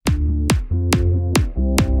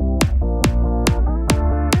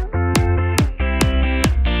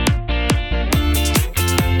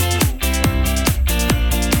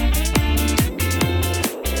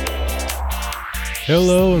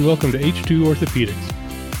Hello and welcome to H2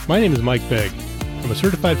 Orthopedics. My name is Mike Begg. I'm a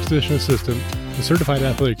certified physician assistant, a certified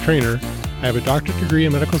athletic trainer. I have a doctorate degree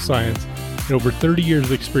in medical science and over 30 years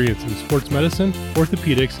of experience in sports medicine,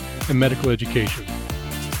 orthopedics, and medical education.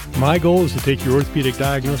 My goal is to take your orthopedic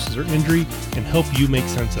diagnosis or injury and help you make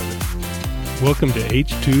sense of it. Welcome to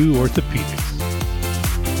H2 Orthopedics.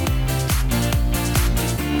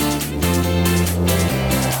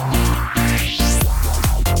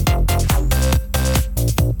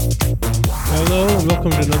 Hello and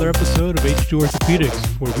welcome to another episode of H2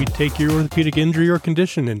 Orthopedics, where we take your orthopedic injury or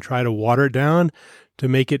condition and try to water it down to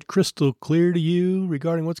make it crystal clear to you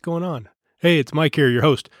regarding what's going on. Hey, it's Mike here, your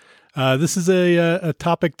host. This is a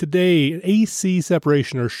topic today, AC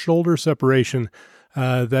separation or shoulder separation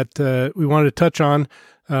that we wanted to touch on.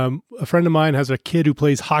 A friend of mine has a kid who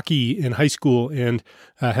plays hockey in high school and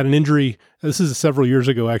had an injury. This is several years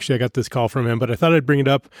ago, actually. I got this call from him, but I thought I'd bring it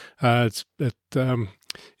up.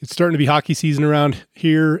 It's starting to be hockey season around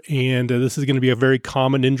here, and this is going to be a very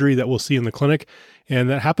common injury that we'll see in the clinic, and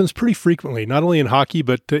that happens pretty frequently, not only in hockey,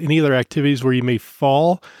 but any other activities where you may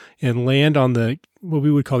fall and land on the what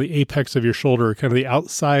we would call the apex of your shoulder, kind of the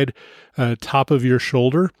outside top of your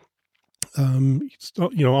shoulder.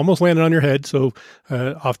 Almost landed on your head. So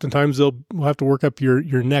oftentimes we'll have to work up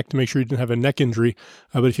your neck to make sure you didn't have a neck injury.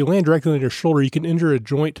 But if you land directly on your shoulder, you can injure a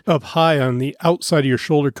joint up high on the outside of your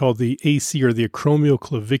shoulder called the AC or the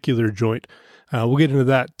acromioclavicular joint. We'll get into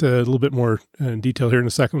that a little bit more in detail here in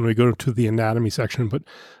a second when we go to the anatomy section. But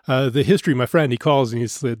the history, my friend, he calls and he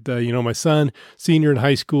said, my son, senior in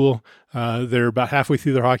high school, they're about halfway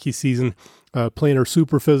through their hockey season, playing a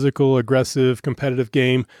super physical, aggressive, competitive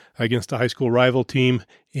game against a high school rival team,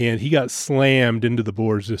 and he got slammed into the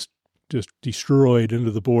boards, just destroyed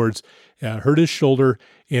into the boards, hurt his shoulder,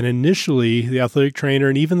 and initially the athletic trainer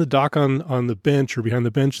and even the doc on the bench or behind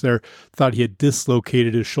the bench there thought he had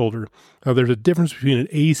dislocated his shoulder. Now, there's a difference between an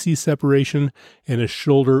AC separation and a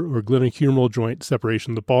shoulder or glenohumeral joint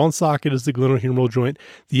separation. The ball and socket is the glenohumeral joint.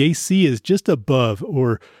 The AC is just above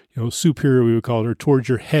or superior, we would call it, or towards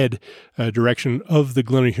your head direction of the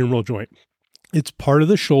glenohumeral joint. It's part of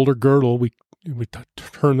the shoulder girdle. We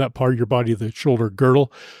term that part of your body the shoulder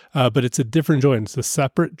girdle, but it's a different joint. It's a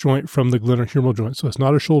separate joint from the glenohumeral joint. So it's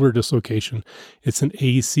not a shoulder dislocation. It's an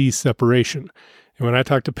AC separation. And when I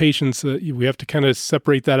talk to patients, we have to kind of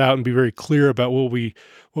separate that out and be very clear about what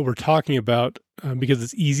we're talking about because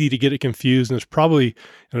it's easy to get it confused. And it's probably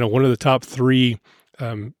one of the top three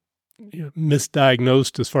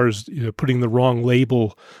misdiagnosed as far as putting the wrong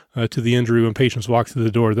label to the injury when patients walk through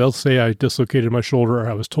the door. They'll say, I dislocated my shoulder, or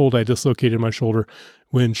I was told I dislocated my shoulder,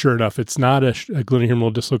 when sure enough, it's not a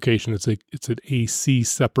glenohumeral dislocation. It's an AC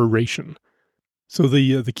separation. So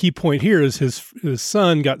the key point here is his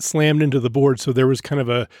son got slammed into the board. So there was kind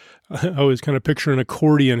of I always kind of picture an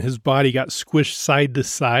accordion. His body got squished side to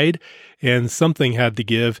side and something had to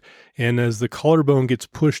give. And as the collarbone gets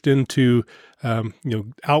pushed into,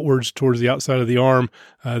 outwards towards the outside of the arm,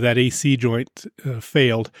 that AC joint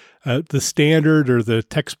failed. The standard or the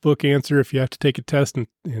textbook answer, if you have to take a test and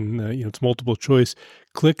it's multiple choice,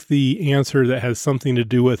 click the answer that has something to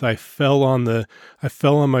do with I fell on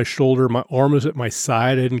my shoulder. My arm was at my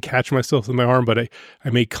side. I didn't catch myself with my arm, but I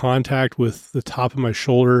made contact with the top of my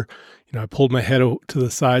shoulder. I pulled my head to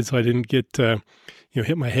the side so I didn't get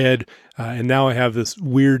hit my head. And now I have this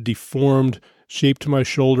weird deformed shape to my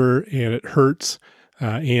shoulder and it hurts.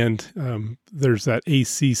 And there's that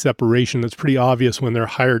AC separation that's pretty obvious when they're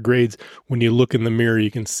higher grades. When you look in the mirror,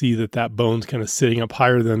 you can see that bone's kind of sitting up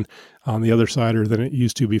higher than on the other side or than it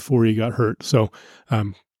used to before you got hurt. So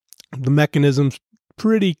the mechanism's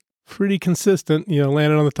pretty consistent.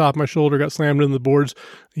 Landed on the top of my shoulder, got slammed into the boards,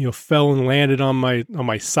 fell and landed on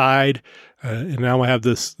my side. And now I have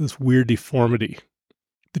this weird deformity.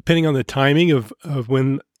 Depending on the timing of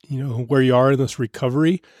when, where you are in this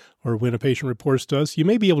recovery or when a patient reports to us, you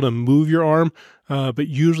may be able to move your arm, but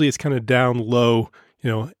usually it's kind of down low,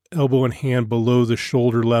 elbow and hand below the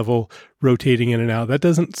shoulder level, rotating in and out. That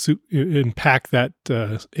doesn't impact that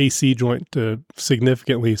AC joint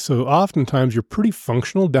significantly. So oftentimes you're pretty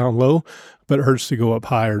functional down low, but it hurts to go up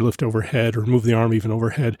high or lift overhead or move the arm even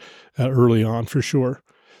overhead early on for sure.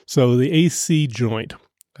 So the AC joint.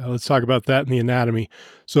 Let's talk about that in the anatomy.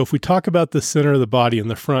 So if we talk about the center of the body in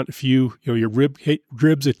the front, if your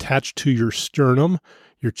ribs attached to your sternum,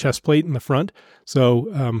 your chest plate in the front. So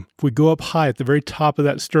if we go up high at the very top of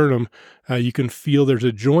that sternum, you can feel there's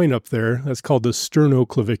a joint up there. That's called the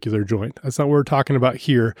sternoclavicular joint. That's not what we're talking about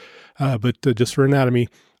here, but just for anatomy,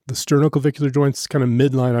 the sternoclavicular joint's kind of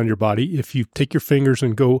midline on your body. If you take your fingers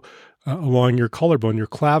and go along your collarbone, your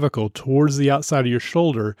clavicle, towards the outside of your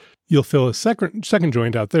shoulder, you'll feel a second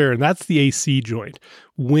joint out there, and that's the AC joint.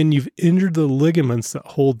 When you've injured the ligaments that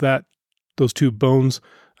hold those two bones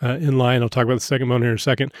in line, I'll talk about the second bone here in a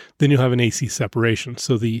second, then you'll have an AC separation.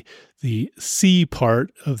 So the C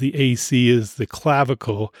part of the AC is the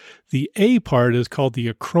clavicle. The A part is called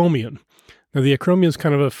the acromion. Now, the acromion is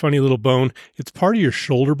kind of a funny little bone. It's part of your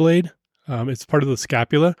shoulder blade. It's part of the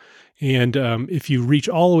scapula. And if you reach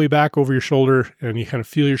all the way back over your shoulder and you kind of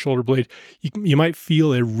feel your shoulder blade, you might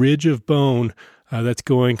feel a ridge of bone that's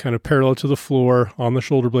going kind of parallel to the floor on the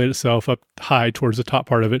shoulder blade itself, up high towards the top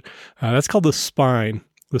part of it. That's called the spine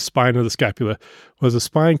of the scapula. Well, as the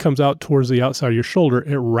spine comes out towards the outside of your shoulder,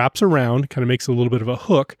 it wraps around, kind of makes a little bit of a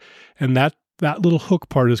hook, and that little hook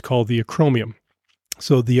part is called the acromion.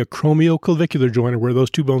 So the acromioclavicular joint, or where those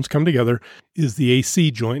two bones come together, is the AC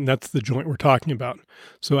joint, and that's the joint we're talking about.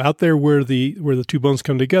 So out there where the two bones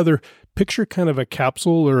come together, picture kind of a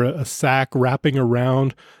capsule or a sac wrapping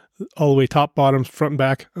around all the way top, bottom, front and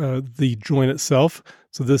back, the joint itself.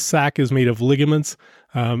 So this sac is made of ligaments,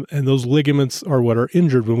 and those ligaments are what are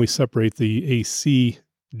injured when we separate the AC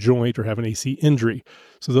joint or have an AC injury.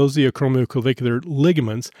 So those are the acromioclavicular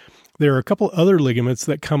ligaments. There are a couple other ligaments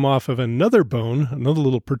that come off of another bone, another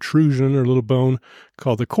little protrusion or little bone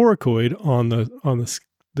called the coracoid on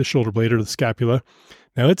the shoulder blade or the scapula.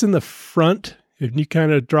 Now it's in the front. If you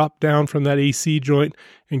kind of drop down from that AC joint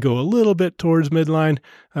and go a little bit towards midline,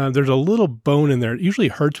 there's a little bone in there. It usually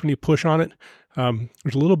hurts when you push on it.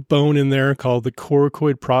 There's a little bone in there called the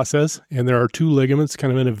coracoid process, and there are two ligaments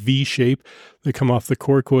kind of in a V shape that come off the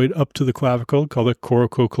coracoid up to the clavicle called the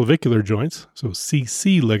coracoclavicular joints, so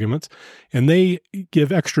CC ligaments, and they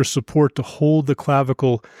give extra support to hold the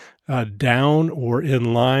clavicle down or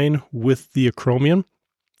in line with the acromion.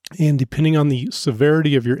 And depending on the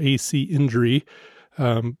severity of your AC injury,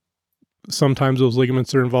 sometimes those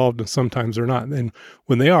ligaments are involved and sometimes they're not. And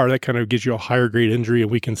when they are, that kind of gives you a higher grade injury,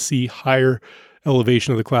 and we can see higher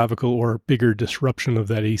elevation of the clavicle or bigger disruption of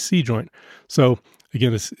that AC joint. So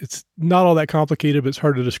again, it's not all that complicated, but it's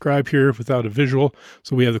hard to describe here without a visual.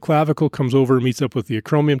 So we have the clavicle comes over and meets up with the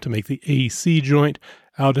acromion to make the AC joint.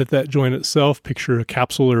 Out at that joint itself, picture a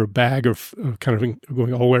capsule or a bag of kind of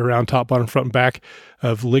going all the way around, top, bottom, front, and back,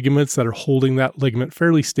 of ligaments that are holding that ligament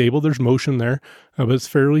fairly stable. There's motion there, but it's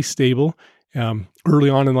fairly stable. Early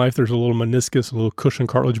on in life, there's a little meniscus, a little cushion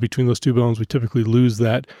cartilage between those two bones. We typically lose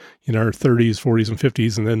that in our 30s, 40s, and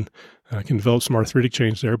 50s, and then can develop some arthritic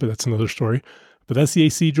change there, but that's another story. But that's the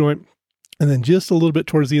AC joint. And then just a little bit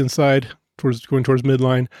towards the inside, going towards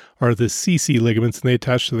midline, are the CC ligaments, and they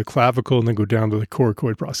attach to the clavicle and then go down to the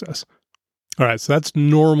coracoid process. All right, so that's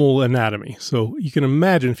normal anatomy. So you can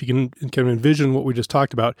imagine, if you can kind of envision what we just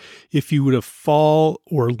talked about, if you would have fall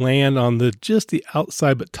or land on just the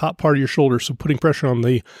outside but top part of your shoulder, so putting pressure on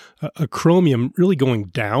the acromion, really going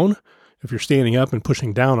down. If you're standing up and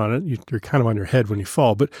pushing down on it, you're kind of on your head when you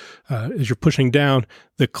fall. But as you're pushing down,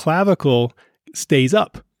 the clavicle stays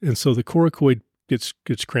up, and so the coracoid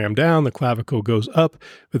gets crammed down, the clavicle goes up,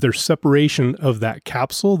 but there's separation of that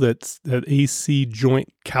capsule, that AC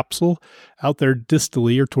joint capsule out there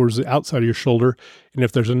distally or towards the outside of your shoulder. And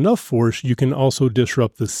if there's enough force, you can also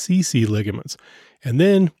disrupt the CC ligaments. And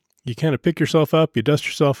then you kind of pick yourself up, you dust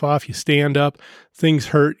yourself off, you stand up, things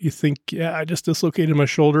hurt, you think, yeah, I just dislocated my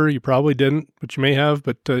shoulder. You probably didn't, but you may have,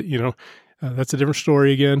 but that's a different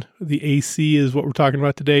story again. The AC is what we're talking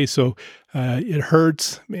about today. So it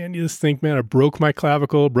hurts. Man, you just think, man, I broke my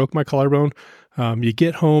clavicle, broke my collarbone. You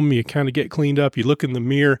get home, you kind of get cleaned up, you look in the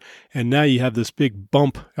mirror, and now you have this big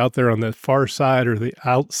bump out there on the far side or the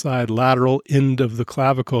outside lateral end of the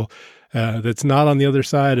clavicle that's not on the other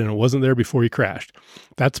side, and it wasn't there before you crashed.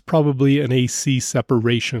 That's probably an AC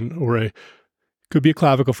separation, or could be a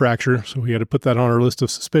clavicle fracture, so we had to put that on our list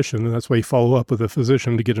of suspicion, and that's why you follow up with a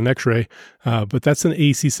physician to get an x-ray. But that's an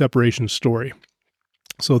AC separation story.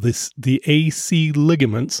 So the AC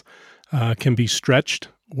ligaments can be stretched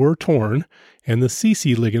or torn, and the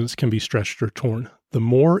CC ligaments can be stretched or torn. The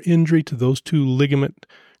more injury to those two ligament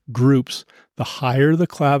groups, the higher the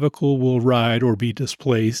clavicle will ride or be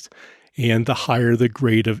displaced, and the higher the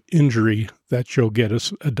grade of injury that you'll get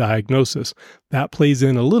a diagnosis. That plays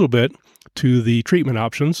in a little bit to the treatment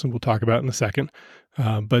options, and we'll talk about in a second.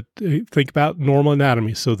 But think about normal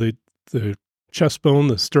anatomy. So the chest bone,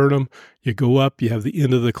 the sternum, you go up, you have the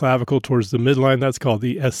end of the clavicle towards the midline. That's called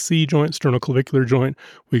the SC joint, sternoclavicular joint.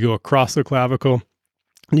 We go across the clavicle.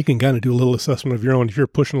 And you can kind of do a little assessment of your own. If you're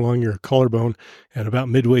pushing along your collarbone and about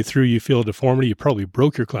midway through you feel a deformity, you probably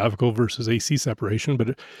broke your clavicle versus AC separation.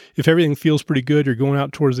 But if everything feels pretty good, you're going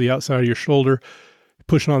out towards the outside of your shoulder,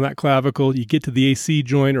 pushing on that clavicle. You get to the AC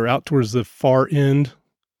joint or out towards the far end.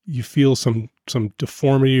 You feel some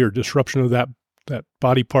deformity or disruption of that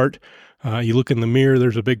body part. You look in the mirror,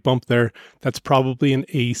 there's a big bump there. That's probably an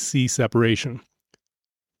AC separation.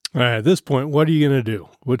 All right, at this point, what are you going to do?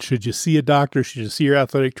 What should you see a doctor? Should you see your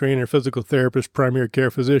athletic trainer, physical therapist, primary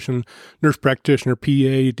care physician, nurse practitioner, PA?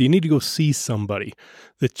 Do you need to go see somebody?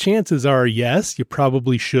 The chances are yes, you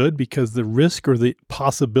probably should, because the risk or the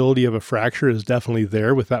possibility of a fracture is definitely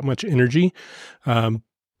there with that much energy.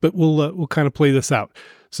 But we'll kind of play this out.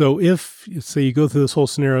 So if, say, you go through this whole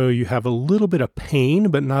scenario, you have a little bit of pain,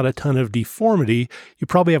 but not a ton of deformity, you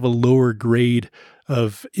probably have a lower grade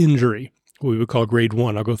of injury, what we would call grade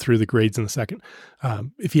 1. I'll go through the grades in a second.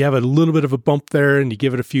 If you have a little bit of a bump there and you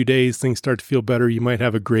give it a few days, things start to feel better, you might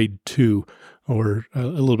have a grade 2 or a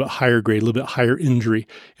little bit higher grade, a little bit higher injury.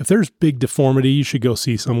 If there's big deformity, you should go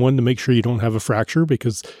see someone to make sure you don't have a fracture,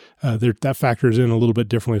 because that factors in a little bit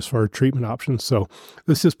differently as far as treatment options. So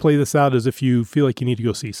let's just play this out as if you feel like you need to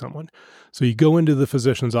go see someone. So you go into the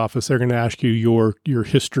physician's office, they're going to ask you your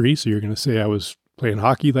history. So you're going to say, I was playing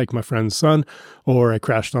hockey like my friend's son, or I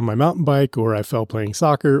crashed on my mountain bike, or I fell playing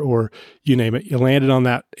soccer, or you name it. You landed on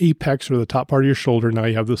that apex or the top part of your shoulder. Now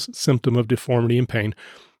you have this symptom of deformity and pain.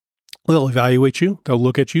 They'll evaluate you. They'll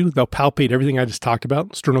look at you. They'll palpate everything I just talked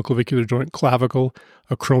about: sternoclavicular joint, clavicle,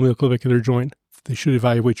 acromioclavicular joint. They should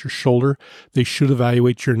evaluate your shoulder. They should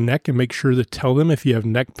evaluate your neck and make sure to tell them if you have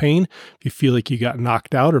neck pain, if you feel like you got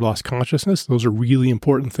knocked out or lost consciousness. Those are really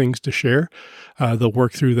important things to share. They'll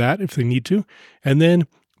work through that if they need to. And then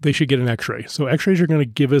they should get an x-ray. So x-rays are going to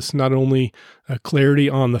give us not only clarity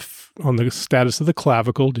on the status of the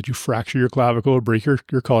clavicle. Did you fracture your clavicle or break your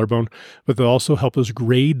collarbone? But they'll also help us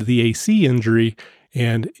grade the AC injury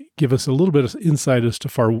and give us a little bit of insight as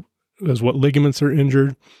what ligaments are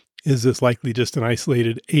injured. Is this likely just an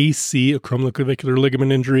isolated AC, acromioclavicular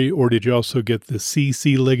ligament injury, or did you also get the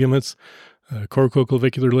CC ligaments,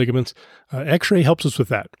 corticoclavicular ligaments? X-ray helps us with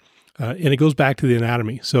that. And it goes back to the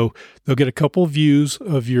anatomy. So they'll get a couple views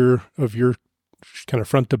of your kind of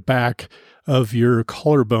front to back of your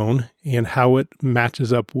collarbone and how it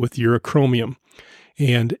matches up with your acromion.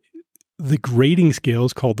 And the grading scale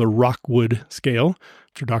is called the Rockwood scale,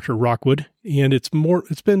 for Dr. Rockwood, and it's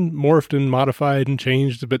been morphed and modified and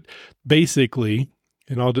changed, but basically,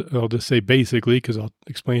 and I'll just say basically because I'll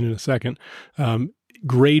explain in a second.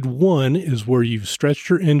 Grade 1 is where you've stretched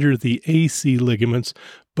or injured the AC ligaments,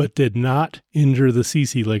 but did not injure the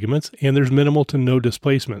CC ligaments, and there's minimal to no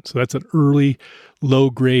displacement. So that's an early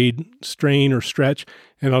low-grade strain or stretch,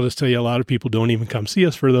 and I'll just tell you, a lot of people don't even come see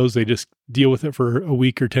us for those. They just deal with it for a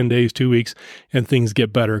week or 10 days, 2 weeks, and things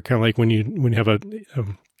get better, kind of like when you have a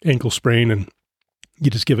ankle sprain and you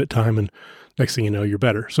just give it time, and next thing you know, you're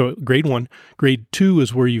better. So grade 1. Grade 2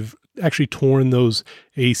 is where you've actually torn those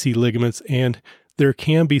AC ligaments, and there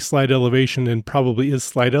can be slight elevation, and probably is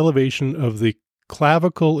slight elevation of the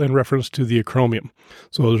clavicle in reference to the acromion.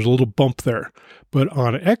 So there's a little bump there. But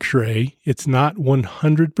on x-ray, it's not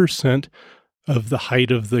 100% of the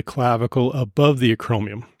height of the clavicle above the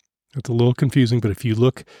acromion. It's a little confusing, but if you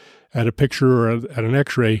look at a picture or at an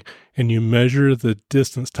x-ray and you measure the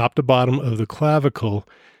distance top to bottom of the clavicle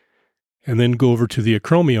and then go over to the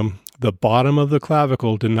acromion, the bottom of the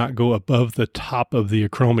clavicle did not go above the top of the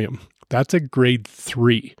acromion. That's a grade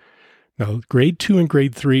 3. Now, grade 2 and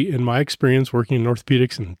grade 3, in my experience working in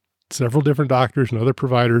orthopedics and several different doctors and other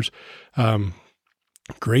providers,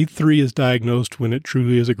 grade 3 is diagnosed when it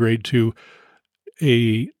truly is a grade 2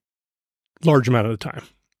 a large amount of the time.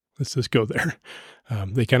 Let's just go there.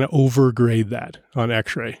 They kind of overgrade that on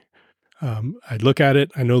x-ray. I look at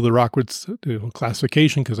it. I know the Rockwood's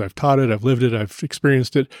classification because I've taught it, I've lived it, I've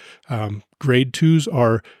experienced it. Grade 2s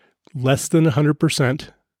are less than 100%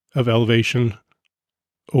 of elevation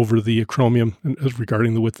over the acromion as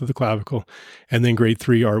regarding the width of the clavicle. And then grade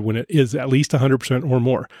 3 are when it is at least 100% or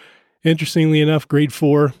more. Interestingly enough, grade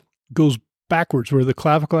 4 goes backwards, where the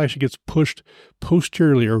clavicle actually gets pushed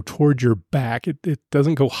posteriorly or towards your back. It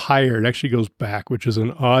doesn't go higher. It actually goes back, which is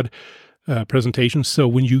an odd presentation. So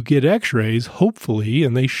when you get x-rays, hopefully,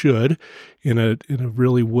 and they should, in a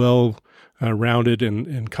really well rounded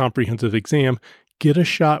and comprehensive exam, get a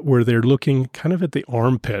shot where they're looking kind of at the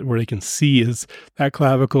armpit, where they can see is that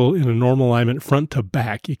clavicle in a normal alignment front to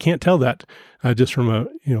back. You can't tell that just from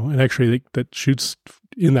an x-ray that shoots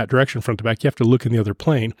in that direction front to back. You have to look in the other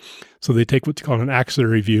plane. So they take what's called an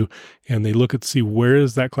axillary view and they look at see where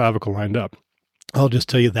is that clavicle lined up. I'll just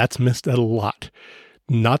tell you that's missed a lot.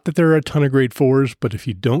 Not that there are a ton of grade 4s, but if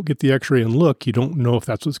you don't get the x-ray and look, you don't know if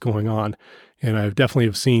that's what's going on. And I've definitely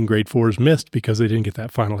have seen grade 4s missed because they didn't get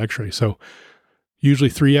that final x-ray. So Usually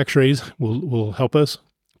 3 x-rays will help us.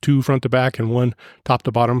 2 front to back and 1 top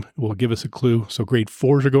to bottom will give us a clue. So grade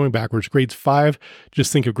 4s are going backwards. Grades 5,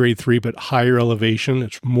 just think of grade 3, but higher elevation.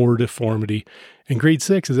 It's more deformity. And grade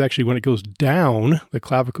 6 is actually when it goes down, the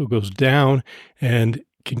clavicle goes down and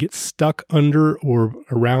can get stuck under or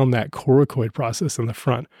around that coracoid process in the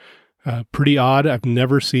front. Pretty odd. I've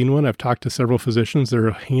never seen one. I've talked to several physicians. There are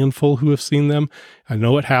a handful who have seen them. I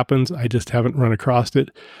know it happens. I just haven't run across it,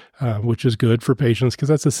 which is good for patients because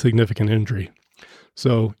that's a significant injury.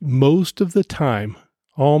 So most of the time,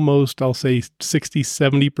 almost I'll say 60,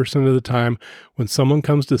 70% of the time, when someone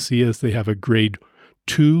comes to see us, they have a grade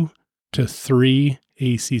 2 to 3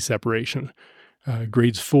 AC separation.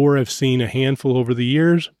 Grades 4, I've seen a handful over the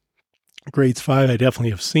years. Grades 5, I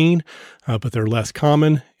definitely have seen, but they're less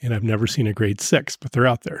common, and I've never seen a grade 6, but they're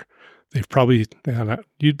out there. They've probably,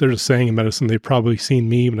 there's a saying in medicine, they've probably seen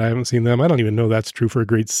me, but I haven't seen them. I don't even know that's true for a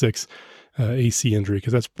grade 6 AC injury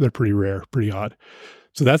because they're pretty rare, pretty odd.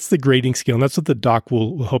 So that's the grading scale, and that's what the doc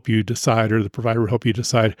will help you decide, or the provider will help you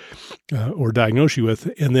decide or diagnose you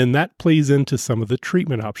with. And then that plays into some of the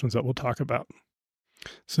treatment options that we'll talk about.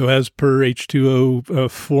 So as per H2O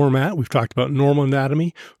format, we've talked about normal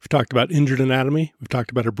anatomy, we've talked about injured anatomy, we've talked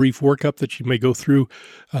about a brief workup that you may go through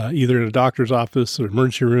either in a doctor's office or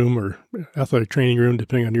emergency room or athletic training room,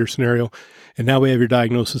 depending on your scenario. And now we have your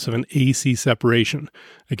diagnosis of an AC separation.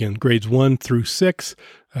 Again, grades 1 through 6.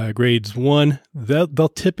 Grades 1, they'll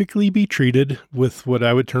typically be treated with what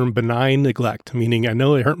I would term benign neglect, meaning I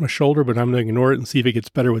know it hurt my shoulder, but I'm going to ignore it and see if it gets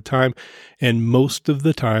better with time. And most of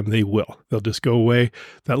the time they will. They'll just go away.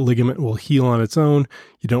 That ligament will heal on its own.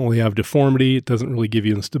 You don't really have deformity. It doesn't really give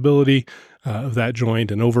you instability of that joint.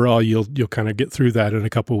 And overall, you'll kind of get through that in a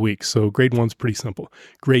couple of weeks. So grade 1's pretty simple.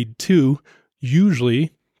 Grade 2,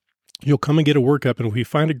 usually you'll come and get a workup. And if we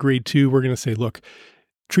find a grade 2, we're going to say, look,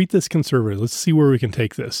 treat this conservative. Let's see where we can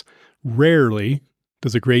take this. Rarely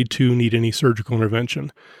does a grade 2 need any surgical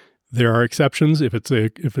intervention. There are exceptions if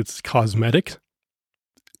it's cosmetic.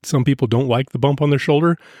 Some people don't like the bump on their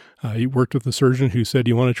shoulder. You worked with a surgeon who said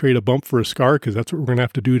you want to trade a bump for a scar because that's what we're going to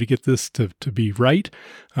have to do to get this to be right.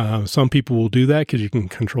 Some people will do that because you can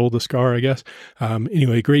control the scar, I guess.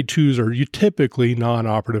 Anyway, grade 2s are typically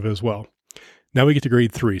non-operative as well. Now we get to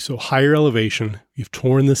grade 3. So higher elevation, you've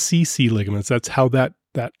torn the CC ligaments. That's how that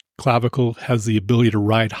clavicle has the ability to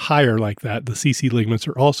ride higher like that. The CC ligaments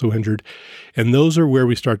are also injured. And those are where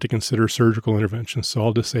we start to consider surgical intervention. So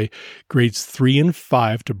I'll just say grades 3 and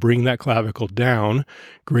 5 to bring that clavicle down,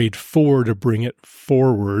 grade 4 to bring it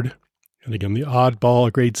forward. And again, the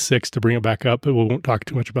oddball, grade 6 to bring it back up. But we won't talk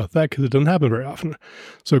too much about that because it doesn't happen very often.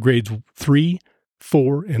 So grades 3,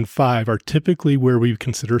 4, and 5 are typically where we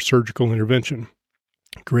consider surgical intervention.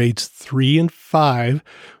 Grades 3 and 5,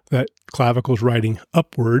 that clavicle is riding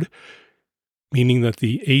upward, meaning that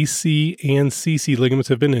the AC and CC ligaments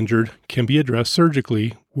have been injured, can be addressed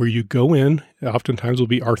surgically, where you go in, oftentimes will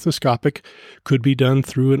be arthroscopic, could be done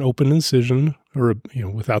through an open incision or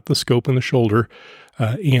without the scope in the shoulder,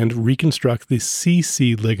 and reconstruct the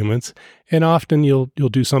CC ligaments. And often you'll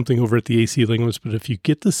do something over at the AC ligaments, but if you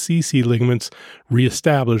get the CC ligaments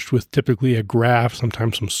reestablished with typically a graft,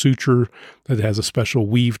 sometimes some suture that has a special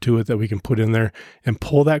weave to it that we can put in there and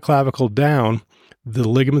pull that clavicle down, the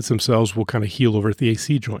ligaments themselves will kind of heal over at the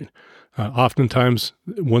AC joint. Oftentimes,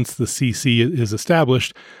 once the CC is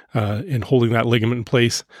established and holding that ligament in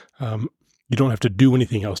place, you don't have to do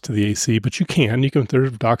anything else to the AC, but you can.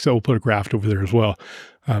 There's docs that will put a graft over there as well.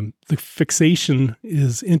 The fixation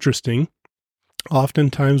is interesting.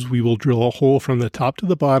 Oftentimes, we will drill a hole from the top to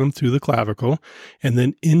the bottom through the clavicle and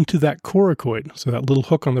then into that coracoid. So that little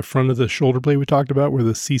hook on the front of the shoulder blade we talked about where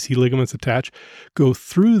the CC ligaments attach, go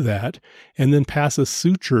through that and then pass a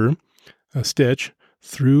suture, a stitch,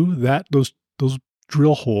 through those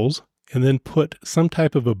drill holes, and then put some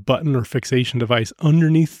type of a button or fixation device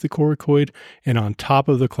underneath the coracoid and on top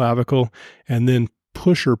of the clavicle, and then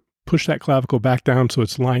push that clavicle back down so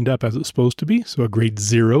it's lined up as it's supposed to be. So a grade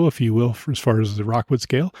 0, if you will, as far as the Rockwood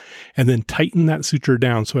scale, and then tighten that suture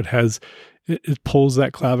down so it pulls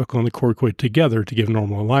that clavicle and the coracoid together to give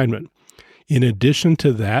normal alignment. In addition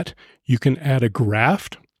to that, you can add a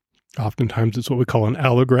graft. Oftentimes it's what we call an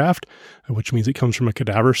allograft, which means it comes from a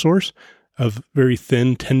cadaver source of very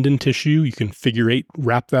thin tendon tissue. You can figure 8,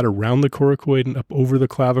 wrap that around the coracoid and up over the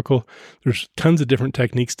clavicle. There's tons of different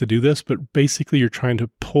techniques to do this, but basically you're trying to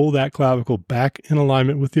pull that clavicle back in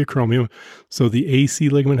alignment with the acromion so the AC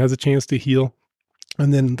ligament has a chance to heal.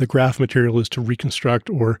 And then the graft material is to reconstruct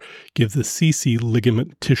or give the CC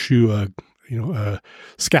ligament tissue a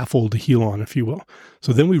scaffold to heal on, if you will.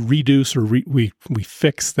 So then we reduce or we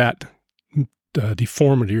fix that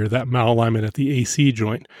deformity or that malalignment at the AC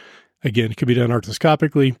joint. Again, it can be done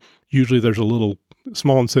arthroscopically. Usually there's a little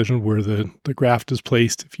small incision where the graft is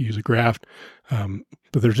placed if you use a graft.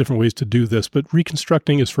 But there's different ways to do this. But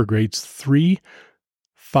reconstructing is for grades 3,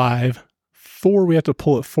 5, 4, we have to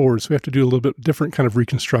pull it forward. So we have to do a little bit different kind of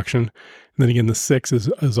reconstruction. And then again, the 6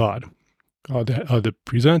 is odd to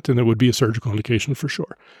present, and it would be a surgical indication for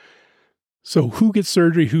sure. So who gets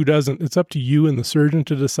surgery, who doesn't? It's up to you and the surgeon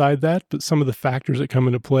to decide that. But some of the factors that come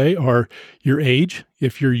into play are your age.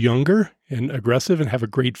 If you're younger and aggressive and have a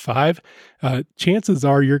grade 5, chances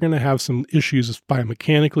are you're going to have some issues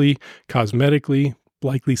biomechanically, cosmetically,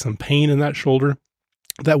 likely some pain in that shoulder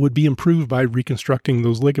that would be improved by reconstructing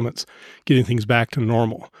those ligaments, getting things back to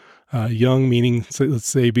normal. Young meaning, let's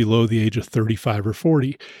say, below the age of 35 or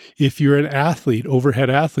 40. If you're an athlete, overhead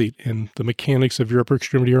athlete, and the mechanics of your upper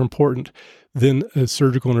extremity are important, then a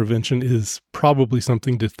surgical intervention is probably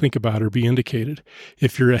something to think about or be indicated.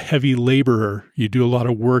 If you're a heavy laborer, you do a lot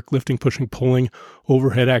of work, lifting, pushing, pulling,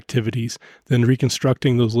 overhead activities, then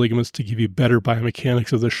reconstructing those ligaments to give you better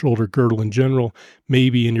biomechanics of the shoulder girdle in general may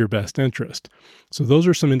be in your best interest. So those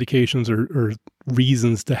are some indications or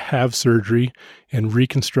reasons to have surgery and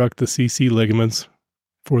reconstruct the CC ligaments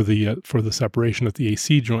for the separation at the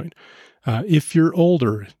AC joint. If you're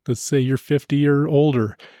older, let's say you're 50 or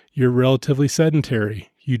older, you're relatively sedentary,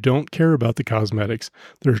 you don't care about the cosmetics,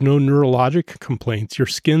 there's no neurologic complaints, your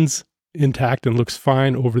skin's intact and looks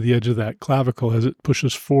fine over the edge of that clavicle as it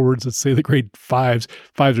pushes forwards. Let's say the grade 5s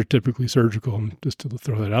are typically surgical, and just to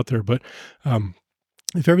throw that out there. But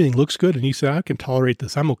if everything looks good and you say, I can tolerate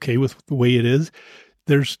this, I'm okay with the way it is,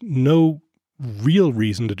 there's no real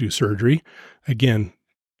reason to do surgery. Again,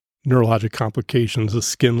 neurologic complications, the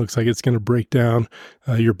skin looks like it's going to break down,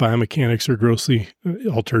 your biomechanics are grossly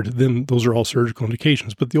altered, then those are all surgical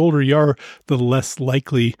indications. But the older you are, the less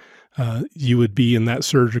likely you would be in that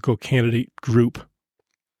surgical candidate group.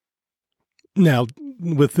 Now,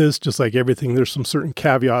 with this, just like everything, there's some certain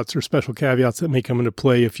caveats or special caveats that may come into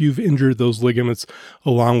play. If you've injured those ligaments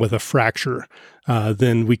along with a fracture,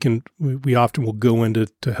 then we often will go in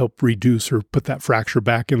to help reduce or put that fracture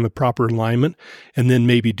back in the proper alignment, and then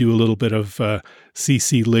maybe do a little bit of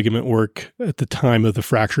CC ligament work at the time of the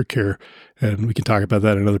fracture care. And we can talk about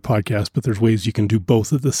that in another podcast, but there's ways you can do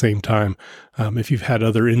both at the same time. If you've had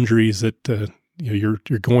other injuries that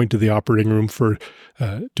you're going to the operating room for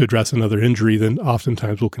to address another injury, then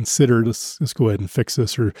oftentimes we'll consider let's go ahead and fix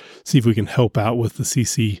this or see if we can help out with the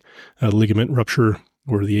CC ligament rupture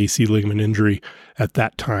or the AC ligament injury at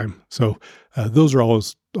that time. So those are all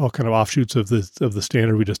kind of offshoots of the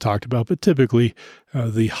standard we just talked about. But typically,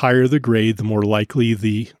 the higher the grade, the more likely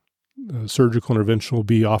the surgical intervention will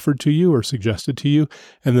be offered to you or suggested to you.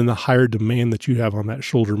 And then the higher demand that you have on that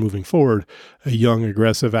shoulder moving forward, a young,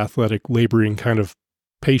 aggressive, athletic, laboring kind of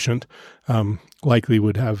patient likely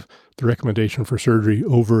would have the recommendation for surgery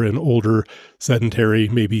over an older, sedentary,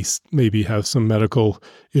 maybe have some medical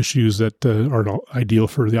issues that aren't ideal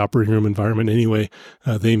for the operating room environment anyway.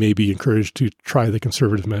 They may be encouraged to try the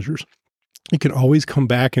conservative measures. You can always come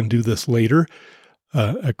back and do this later.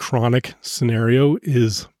 A chronic scenario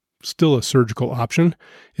is still a surgical option.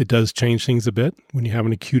 It does change things a bit when you have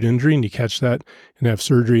an acute injury and you catch that and have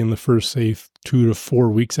surgery in the first, say, 2 to 4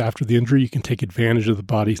 weeks after the injury. You can take advantage of the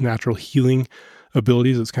body's natural healing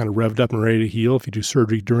abilities. It's kind of revved up and ready to heal. If you do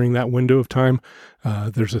surgery during that window of time,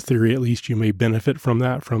 there's a theory at least you may benefit from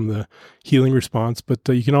that, from the healing response. But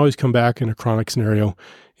you can always come back in a chronic scenario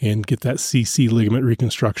and get that CC ligament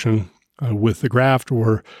reconstruction with the graft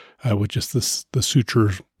or with just the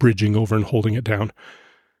suture bridging over and holding it down.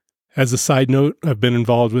 As a side note, I've been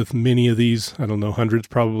involved with many of these, I don't know, hundreds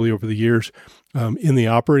probably over the years. In the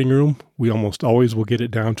operating room, we almost always will get it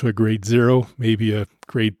down to a grade 0, maybe a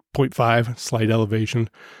grade 0.5, slight elevation.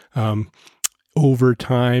 Over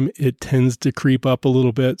time, it tends to creep up a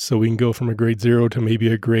little bit, so we can go from a grade 0 to maybe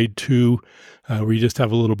a grade 2, where you just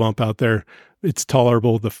have a little bump out there. It's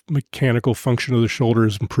tolerable. The mechanical function of the shoulder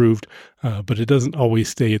is improved, but it doesn't always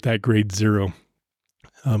stay at that grade 0.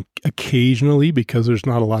 Occasionally, because there's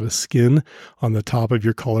not a lot of skin on the top of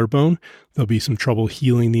your collarbone, there'll be some trouble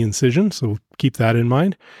healing the incision. So keep that in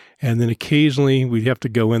mind. And then occasionally we have to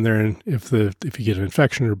go in there, and if you get an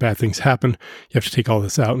infection or bad things happen, you have to take all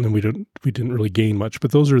this out, and then we didn't really gain much.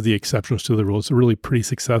 But those are the exceptions to the rule. It's a really pretty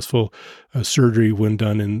successful surgery when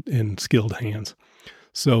done in skilled hands.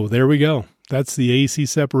 So there we go. That's the AC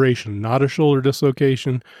separation, not a shoulder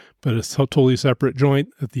dislocation, but a totally separate joint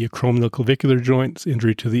at the acromioclavicular joint. It's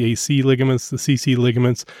injury to the AC ligaments, the CC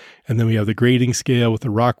ligaments, and then we have the grading scale with the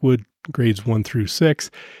Rockwood grades 1 through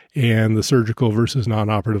 6, and the surgical versus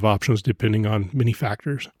non-operative options depending on many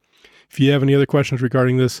factors. If you have any other questions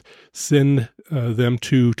regarding this, send them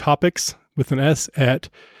to topics with an S at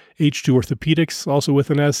H2orthopedics, also with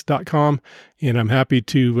an S.com. And I'm happy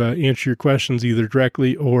to answer your questions either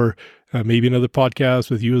directly or maybe another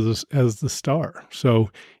podcast with you as the star.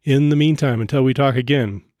 So in the meantime, until we talk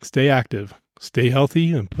again, stay active, stay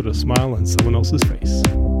healthy, and put a smile on someone else's face.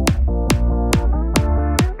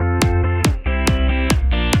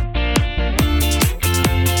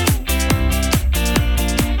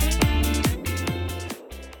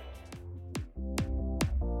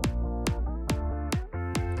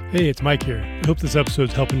 Hey, it's Mike here. I hope this episode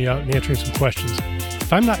is helping you out and answering some questions.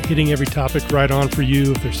 If I'm not hitting every topic right on for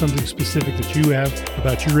you, if there's something specific that you have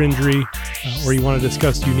about your injury, or you want to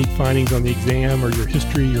discuss unique findings on the exam or your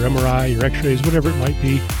history, your MRI, your x-rays, whatever it might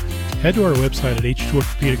be, head to our website at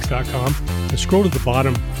h2orthopedics.com and scroll to the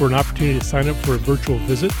bottom for an opportunity to sign up for a virtual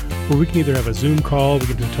visit where we can either have a Zoom call, we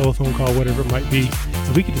can do a telephone call, whatever it might be,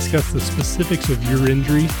 and we can discuss the specifics of your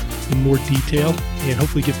injury in more detail and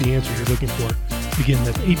hopefully get the answers you're looking for. Again,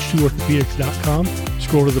 that's h2orthopedics.com.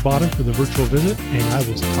 Scroll to the bottom for the virtual visit, and I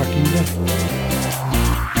will talk to you then.